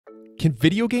Can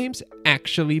video games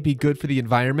actually be good for the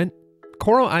environment?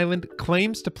 Coral Island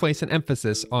claims to place an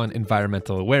emphasis on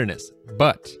environmental awareness,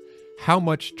 but how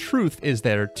much truth is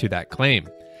there to that claim?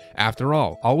 After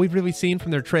all we've really seen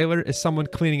from their trailer is someone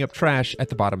cleaning up trash at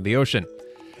the bottom of the ocean.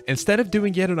 Instead of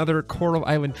doing yet another Coral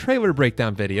Island trailer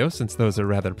breakdown video, since those are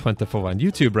rather plentiful on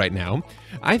YouTube right now,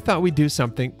 I thought we'd do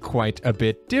something quite a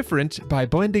bit different by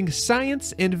blending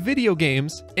science and video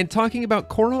games and talking about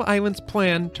Coral Island's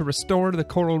plan to restore the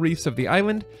coral reefs of the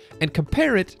island and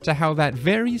compare it to how that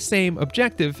very same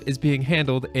objective is being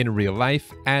handled in real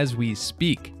life as we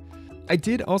speak. I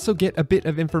did also get a bit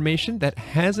of information that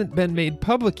hasn't been made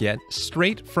public yet,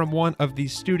 straight from one of the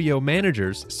studio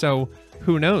managers, so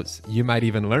who knows, you might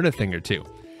even learn a thing or two.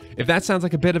 If that sounds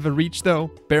like a bit of a reach though,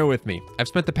 bear with me. I've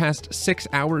spent the past 6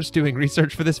 hours doing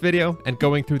research for this video and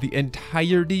going through the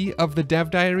entirety of the dev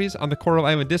diaries on the Coral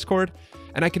Island Discord,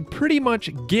 and I can pretty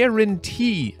much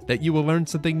guarantee that you will learn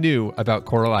something new about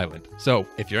Coral Island. So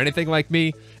if you're anything like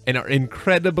me and are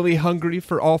incredibly hungry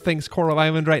for all things Coral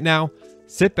Island right now,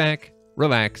 sit back,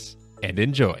 relax, and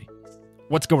enjoy.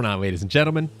 What's going on, ladies and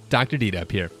gentlemen?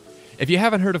 DoctorDDub here. If you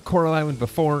haven't heard of Coral Island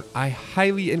before, I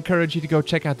highly encourage you to go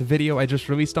check out the video I just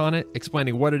released on it,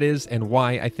 explaining what it is and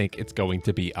why I think it's going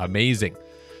to be amazing.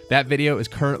 That video is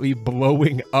currently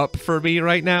blowing up for me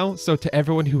right now, so to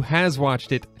everyone who has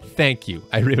watched it, thank you.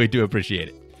 I really do appreciate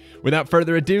it. Without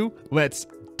further ado, let's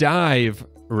dive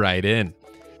right in.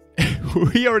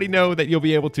 We already know that you'll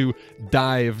be able to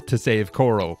dive to save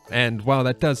coral, and while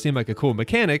that does seem like a cool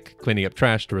mechanic, cleaning up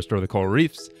trash to restore the coral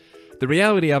reefs, the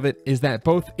reality of it is that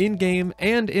both in-game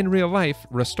and in real life,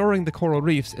 restoring the coral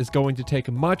reefs is going to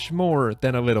take much more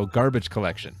than a little garbage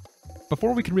collection.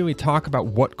 Before we can really talk about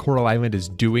what Coral Island is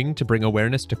doing to bring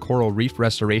awareness to coral reef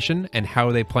restoration and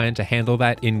how they plan to handle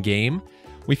that in-game,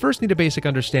 we first need a basic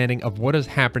understanding of what is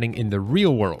happening in the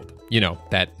real world. You know,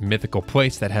 that mythical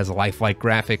place that has lifelike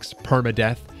graphics,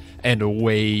 permadeath, and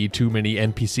way too many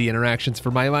NPC interactions for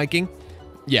my liking.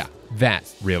 Yeah,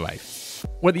 that's real life.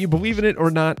 Whether you believe in it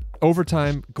or not, over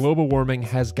time, global warming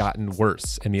has gotten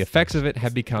worse, and the effects of it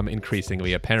have become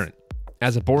increasingly apparent.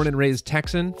 As a born and raised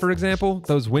Texan, for example,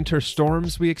 those winter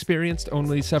storms we experienced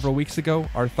only several weeks ago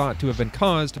are thought to have been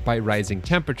caused by rising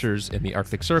temperatures in the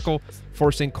Arctic Circle,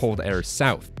 forcing cold air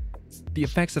south. The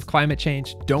effects of climate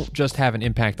change don't just have an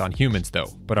impact on humans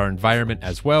though, but our environment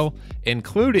as well,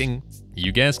 including,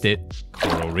 you guessed it,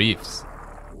 coral reefs.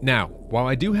 Now, while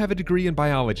I do have a degree in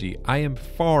biology, I am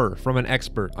far from an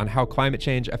expert on how climate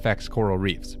change affects coral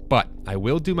reefs, but I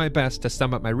will do my best to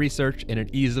sum up my research in an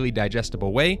easily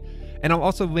digestible way, and I'll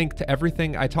also link to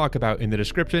everything I talk about in the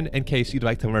description in case you'd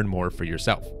like to learn more for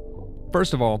yourself.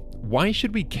 First of all, why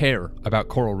should we care about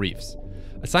coral reefs?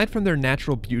 Aside from their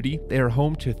natural beauty, they are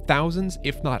home to thousands,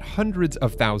 if not hundreds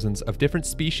of thousands of different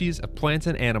species of plants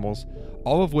and animals,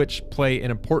 all of which play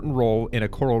an important role in a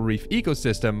coral reef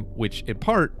ecosystem, which in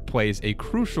part plays a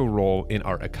crucial role in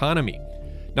our economy.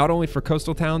 Not only for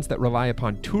coastal towns that rely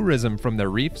upon tourism from their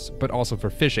reefs, but also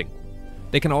for fishing.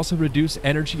 They can also reduce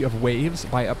energy of waves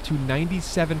by up to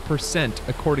 97%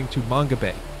 according to Manga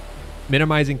Bay,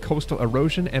 minimizing coastal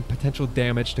erosion and potential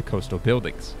damage to coastal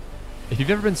buildings. If you've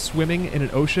ever been swimming in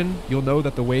an ocean, you'll know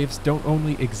that the waves don't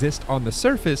only exist on the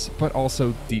surface, but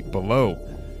also deep below.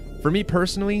 For me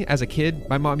personally, as a kid,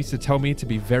 my mom used to tell me to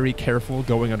be very careful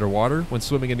going underwater when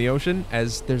swimming in the ocean,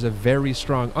 as there's a very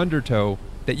strong undertow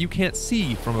that you can't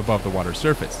see from above the water's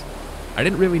surface. I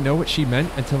didn't really know what she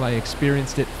meant until I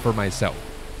experienced it for myself.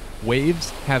 Waves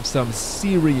have some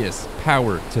serious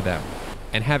power to them,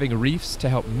 and having reefs to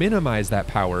help minimize that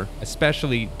power,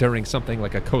 especially during something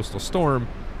like a coastal storm,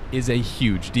 is a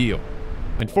huge deal.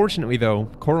 Unfortunately though,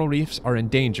 coral reefs are in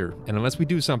danger, and unless we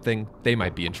do something, they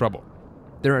might be in trouble.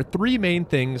 There are three main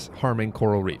things harming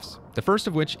coral reefs. The first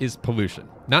of which is pollution.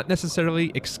 Not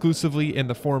necessarily exclusively in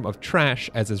the form of trash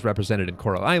as is represented in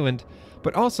Coral Island,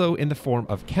 but also in the form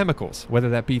of chemicals, whether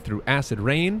that be through acid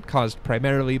rain caused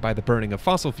primarily by the burning of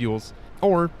fossil fuels,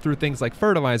 or through things like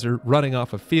fertilizer running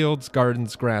off of fields,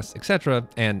 gardens, grass, etc.,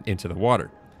 and into the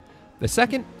water. The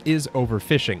second is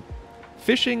overfishing.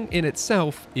 Fishing in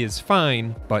itself is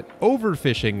fine, but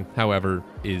overfishing, however,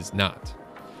 is not.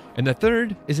 And the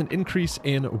third is an increase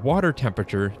in water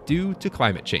temperature due to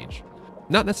climate change.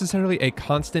 Not necessarily a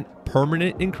constant,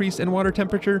 permanent increase in water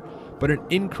temperature, but an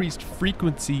increased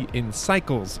frequency in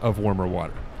cycles of warmer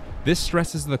water. This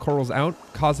stresses the corals out,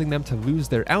 causing them to lose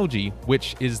their algae,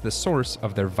 which is the source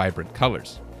of their vibrant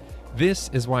colors. This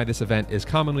is why this event is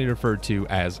commonly referred to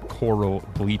as coral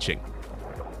bleaching.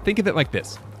 Think of it like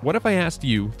this. What if I asked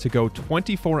you to go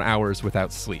 24 hours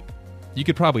without sleep? You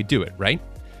could probably do it, right?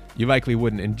 You likely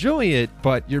wouldn't enjoy it,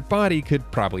 but your body could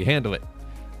probably handle it.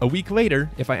 A week later,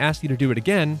 if I asked you to do it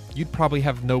again, you'd probably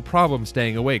have no problem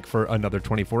staying awake for another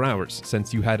 24 hours,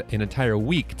 since you had an entire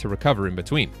week to recover in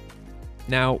between.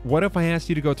 Now, what if I asked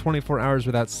you to go 24 hours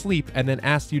without sleep and then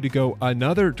asked you to go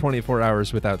another 24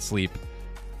 hours without sleep,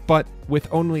 but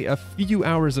with only a few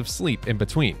hours of sleep in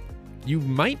between? You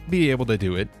might be able to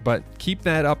do it, but keep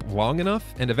that up long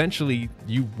enough and eventually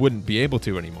you wouldn't be able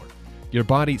to anymore. Your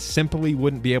body simply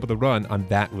wouldn't be able to run on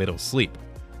that little sleep.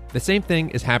 The same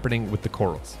thing is happening with the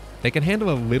corals. They can handle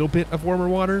a little bit of warmer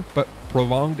water, but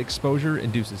prolonged exposure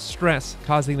induces stress,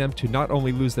 causing them to not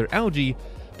only lose their algae,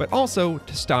 but also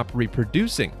to stop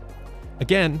reproducing.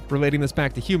 Again, relating this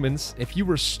back to humans, if you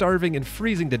were starving and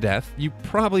freezing to death, you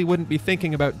probably wouldn't be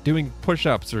thinking about doing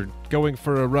push-ups or going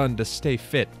for a run to stay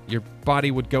fit. Your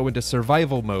body would go into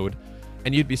survival mode,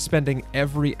 and you'd be spending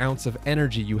every ounce of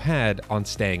energy you had on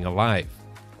staying alive.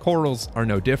 Corals are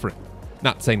no different.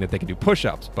 Not saying that they can do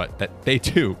push-ups, but that they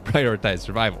too prioritize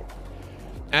survival.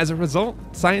 As a result,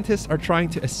 scientists are trying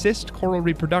to assist coral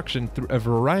reproduction through a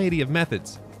variety of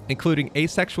methods, including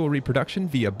asexual reproduction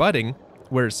via budding,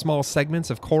 where small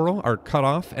segments of coral are cut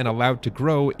off and allowed to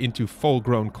grow into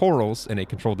full-grown corals in a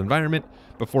controlled environment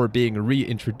before being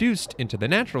reintroduced into the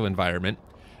natural environment,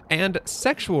 and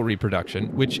sexual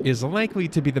reproduction, which is likely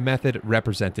to be the method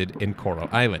represented in Coral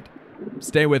Island.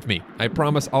 Stay with me. I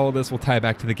promise all of this will tie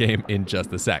back to the game in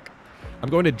just a sec.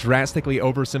 I'm going to drastically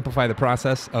oversimplify the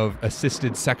process of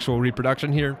assisted sexual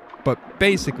reproduction here, but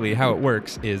basically how it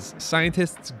works is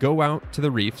scientists go out to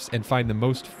the reefs and find the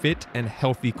most fit and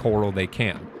healthy coral they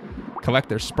can, collect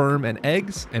their sperm and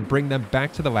eggs, and bring them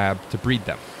back to the lab to breed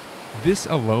them. This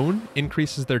alone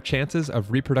increases their chances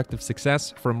of reproductive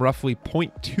success from roughly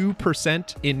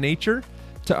 0.2% in nature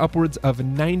to upwards of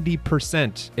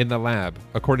 90% in the lab,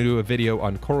 according to a video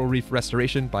on coral reef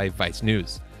restoration by Vice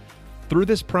News. Through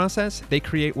this process, they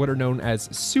create what are known as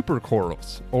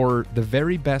supercorals, or the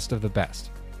very best of the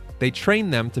best. They train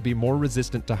them to be more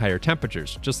resistant to higher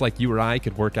temperatures, just like you or I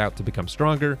could work out to become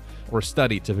stronger or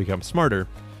study to become smarter,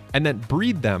 and then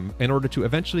breed them in order to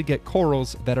eventually get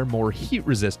corals that are more heat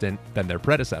resistant than their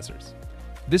predecessors.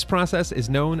 This process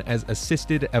is known as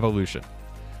assisted evolution.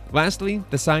 Lastly,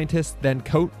 the scientists then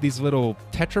coat these little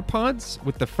tetrapods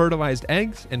with the fertilized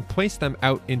eggs and place them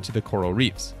out into the coral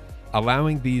reefs,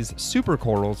 allowing these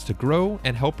supercorals to grow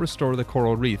and help restore the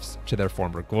coral reefs to their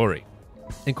former glory.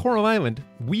 In Coral Island,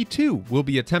 we too will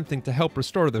be attempting to help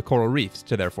restore the coral reefs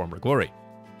to their former glory.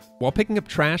 While picking up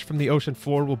trash from the ocean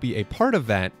floor will be a part of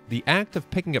that, the act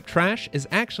of picking up trash is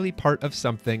actually part of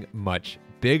something much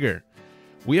bigger.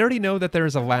 We already know that there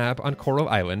is a lab on Coral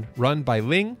Island run by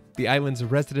Ling, the island's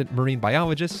resident marine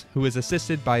biologist, who is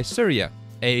assisted by Surya,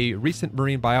 a recent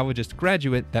marine biologist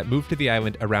graduate that moved to the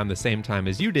island around the same time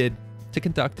as you did to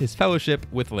conduct his fellowship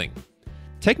with Ling.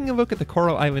 Taking a look at the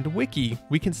Coral Island wiki,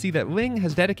 we can see that Ling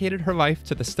has dedicated her life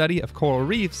to the study of coral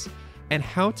reefs and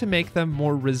how to make them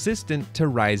more resistant to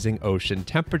rising ocean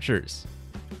temperatures.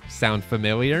 Sound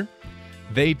familiar?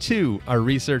 They too are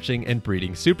researching and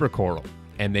breeding supercoral,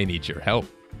 and they need your help.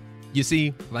 You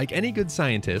see, like any good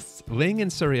scientists, Ling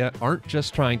and Surya aren't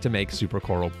just trying to make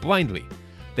supercoral blindly.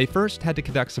 They first had to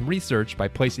conduct some research by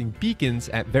placing beacons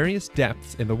at various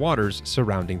depths in the waters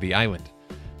surrounding the island.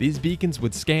 These beacons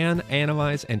would scan,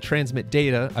 analyze, and transmit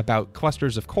data about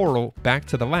clusters of coral back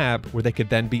to the lab where they could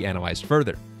then be analyzed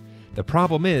further. The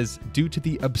problem is, due to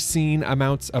the obscene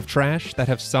amounts of trash that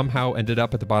have somehow ended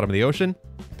up at the bottom of the ocean,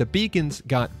 the beacons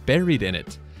got buried in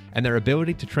it, and their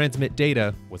ability to transmit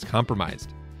data was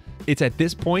compromised. It's at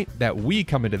this point that we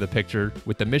come into the picture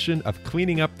with the mission of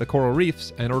cleaning up the coral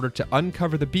reefs in order to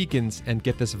uncover the beacons and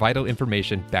get this vital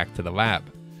information back to the lab.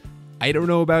 I don't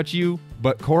know about you,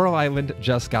 but Coral Island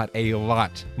just got a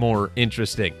lot more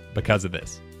interesting because of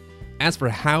this. As for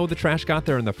how the trash got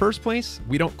there in the first place,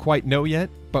 we don't quite know yet,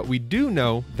 but we do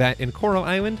know that in Coral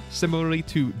Island, similarly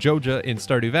to Joja in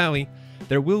Stardew Valley,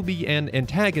 there will be an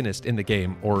antagonist in the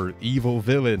game, or evil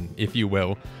villain, if you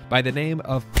will, by the name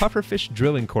of Pufferfish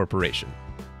Drilling Corporation.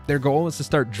 Their goal is to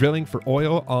start drilling for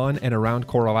oil on and around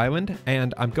Coral Island,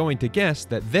 and I'm going to guess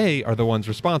that they are the ones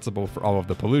responsible for all of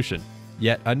the pollution.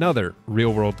 Yet another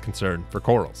real-world concern for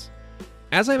corals.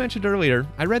 As I mentioned earlier,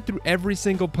 I read through every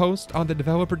single post on the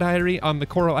developer diary on the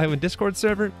Coral Island Discord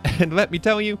server, and let me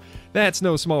tell you, that's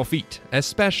no small feat,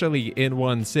 especially in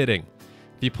one sitting.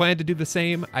 If you plan to do the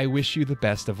same, I wish you the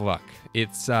best of luck.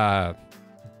 It's,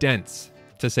 dense,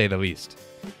 to say the least.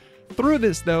 Through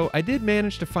this, though, I did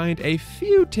manage to find a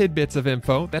few tidbits of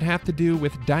info that have to do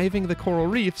with diving the coral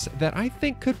reefs that I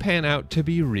think could pan out to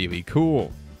be really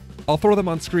cool. I'll throw them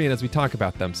on screen as we talk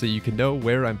about them so you can know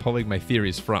where I'm pulling my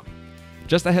theories from.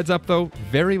 Just a heads up though,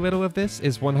 very little of this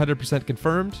is 100%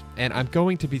 confirmed, and I'm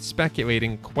going to be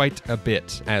speculating quite a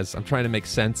bit as I'm trying to make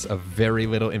sense of very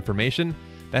little information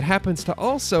that happens to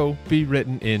also be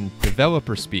written in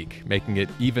developer speak, making it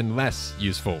even less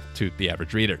useful to the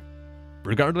average reader.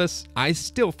 Regardless, I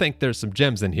still think there's some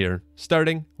gems in here,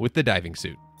 starting with the diving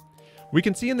suit. We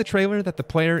can see in the trailer that the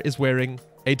player is wearing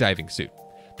a diving suit.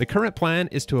 The current plan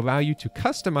is to allow you to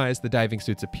customize the diving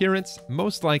suit's appearance,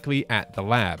 most likely at the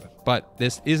lab, but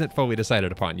this isn't fully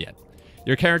decided upon yet.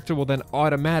 Your character will then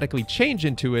automatically change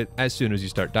into it as soon as you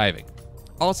start diving.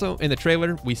 Also, in the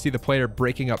trailer, we see the player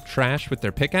breaking up trash with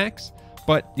their pickaxe,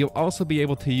 but you'll also be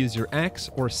able to use your axe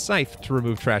or scythe to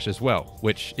remove trash as well,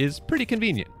 which is pretty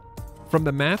convenient. From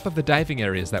the map of the diving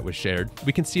areas that was shared,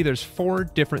 we can see there's 4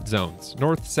 different zones,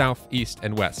 north, south, east,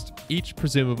 and west, each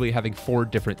presumably having 4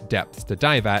 different depths to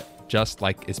dive at, just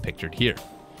like is pictured here.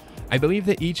 I believe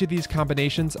that each of these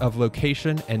combinations of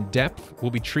location and depth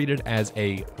will be treated as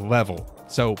a level,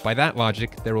 so by that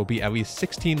logic, there will be at least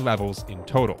 16 levels in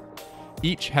total,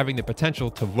 each having the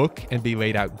potential to look and be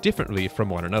laid out differently from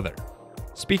one another.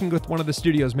 Speaking with one of the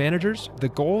studio's managers, the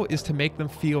goal is to make them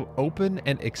feel open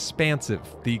and expansive,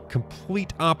 the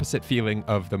complete opposite feeling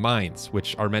of the mines,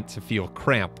 which are meant to feel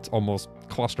cramped, almost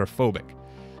claustrophobic.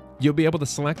 You'll be able to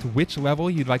select which level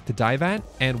you'd like to dive at,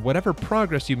 and whatever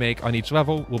progress you make on each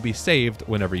level will be saved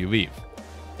whenever you leave.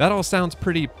 That all sounds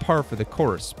pretty par for the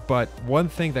course, but one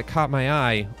thing that caught my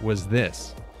eye was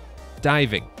this.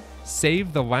 Diving.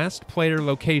 Save the last player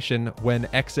location when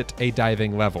exit a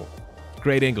diving level.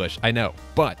 Great English, I know,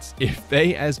 but if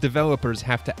they as developers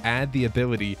have to add the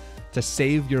ability to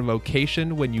save your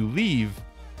location when you leave,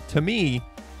 to me,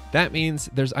 that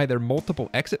means there's either multiple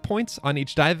exit points on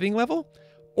each diving level,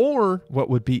 or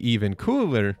what would be even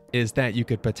cooler is that you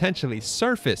could potentially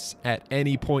surface at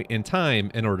any point in time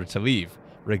in order to leave,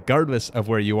 regardless of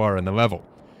where you are in the level.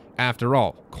 After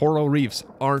all, coral reefs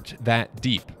aren't that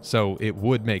deep, so it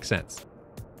would make sense.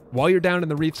 While you're down in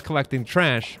the reefs collecting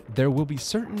trash, there will be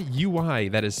certain UI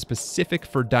that is specific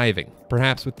for diving,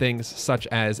 perhaps with things such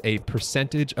as a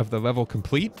percentage of the level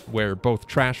complete, where both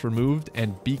trash removed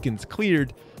and beacons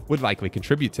cleared would likely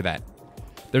contribute to that.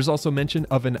 There's also mention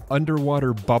of an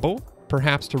underwater bubble,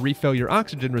 perhaps to refill your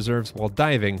oxygen reserves while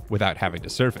diving without having to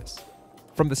surface.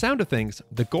 From the sound of things,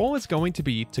 the goal is going to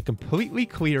be to completely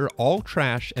clear all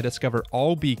trash and discover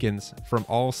all beacons from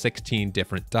all 16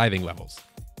 different diving levels.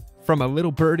 From a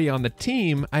little birdie on the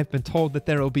team, I've been told that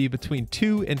there will be between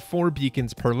 2 and 4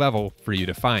 beacons per level for you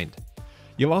to find.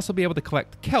 You'll also be able to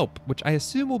collect kelp, which I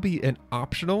assume will be an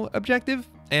optional objective,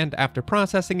 and after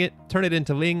processing it, turn it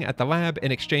into ling at the lab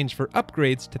in exchange for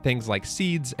upgrades to things like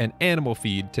seeds and animal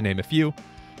feed, to name a few,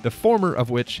 the former of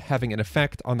which having an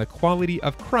effect on the quality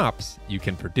of crops you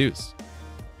can produce.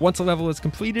 Once a level is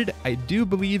completed, I do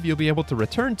believe you'll be able to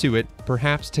return to it,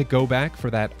 perhaps to go back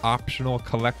for that optional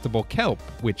collectible kelp,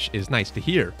 which is nice to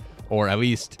hear, or at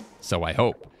least, so I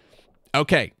hope.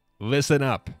 Okay, listen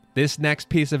up. This next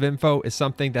piece of info is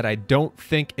something that I don't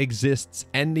think exists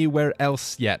anywhere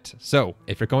else yet. So,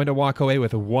 if you're going to walk away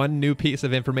with one new piece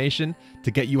of information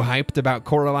to get you hyped about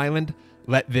Coral Island,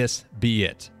 let this be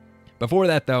it. Before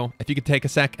that though, if you could take a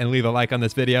sec and leave a like on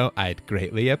this video, I'd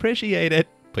greatly appreciate it.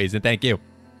 Please and thank you.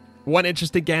 One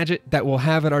interesting gadget that we'll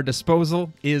have at our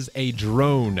disposal is a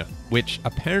drone, which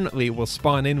apparently will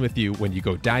spawn in with you when you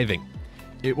go diving.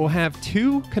 It will have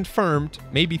 2 confirmed,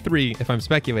 maybe 3 if I'm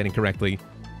speculating correctly,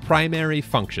 primary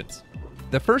functions.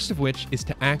 The first of which is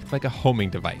to act like a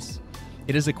homing device.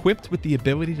 It is equipped with the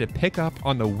ability to pick up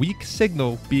on the weak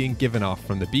signal being given off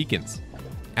from the beacons.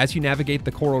 As you navigate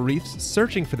the coral reefs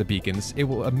searching for the beacons, it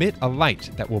will emit a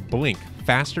light that will blink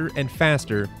faster and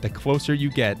faster the closer you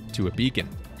get to a beacon.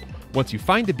 Once you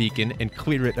find a beacon and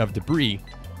clear it of debris,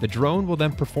 the drone will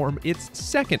then perform its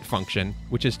second function,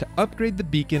 which is to upgrade the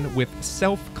beacon with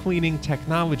self-cleaning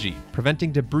technology,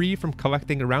 preventing debris from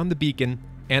collecting around the beacon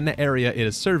and the area it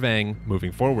is surveying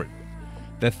moving forward.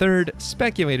 The third,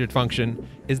 speculated function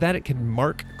is that it can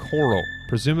mark coral,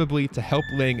 presumably to help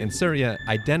Ling and Surya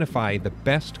identify the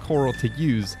best coral to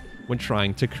use when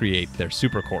trying to create their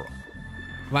supercoral.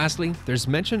 Lastly, there's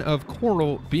mention of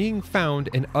coral being found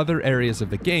in other areas of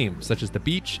the game, such as the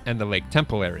beach and the Lake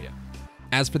Temple area.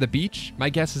 As for the beach, my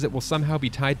guess is it will somehow be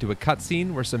tied to a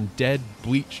cutscene where some dead,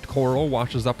 bleached coral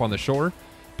washes up on the shore,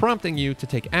 prompting you to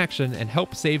take action and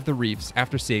help save the reefs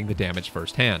after seeing the damage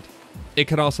firsthand. It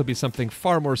could also be something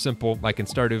far more simple, like in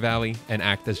Stardew Valley, and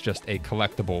act as just a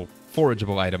collectible,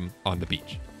 forageable item on the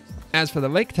beach. As for the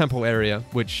Lake Temple area,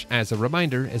 which, as a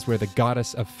reminder, is where the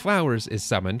Goddess of Flowers is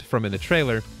summoned from in the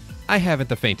trailer, I haven't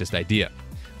the faintest idea.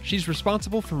 She's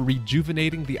responsible for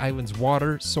rejuvenating the island's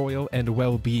water, soil, and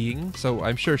well-being, so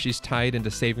I'm sure she's tied into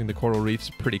saving the coral reefs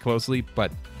pretty closely,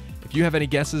 but if you have any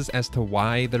guesses as to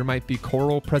why there might be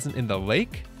coral present in the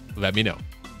lake, let me know.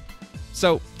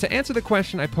 So, to answer the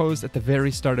question I posed at the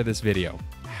very start of this video,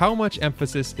 how much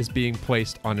emphasis is being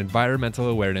placed on environmental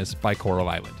awareness by Coral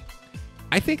Island?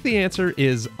 I think the answer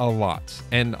is a lot,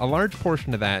 and a large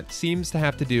portion of that seems to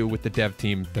have to do with the dev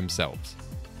team themselves.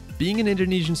 Being an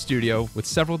Indonesian studio, with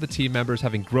several of the team members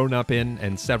having grown up in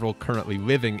and several currently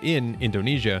living in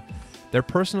Indonesia, their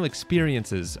personal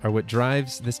experiences are what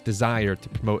drives this desire to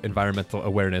promote environmental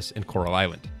awareness in Coral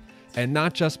Island. And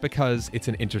not just because it's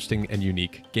an interesting and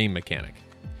unique game mechanic.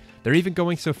 They're even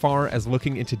going so far as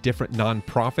looking into different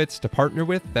non-profits to partner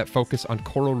with that focus on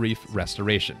coral reef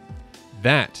restoration.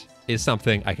 That is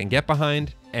something I can get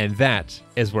behind, and that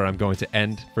is where I'm going to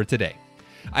end for today.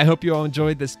 I hope you all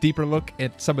enjoyed this deeper look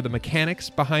at some of the mechanics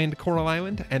behind Coral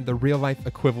Island and the real-life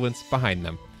equivalents behind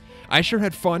them. I sure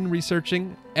had fun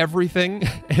researching everything,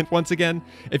 and once again,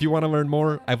 if you want to learn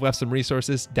more, I've left some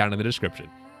resources down in the description.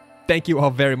 Thank you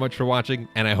all very much for watching,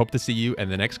 and I hope to see you in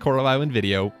the next Coral Island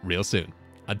video real soon.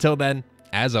 Until then,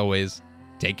 as always,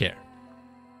 take care.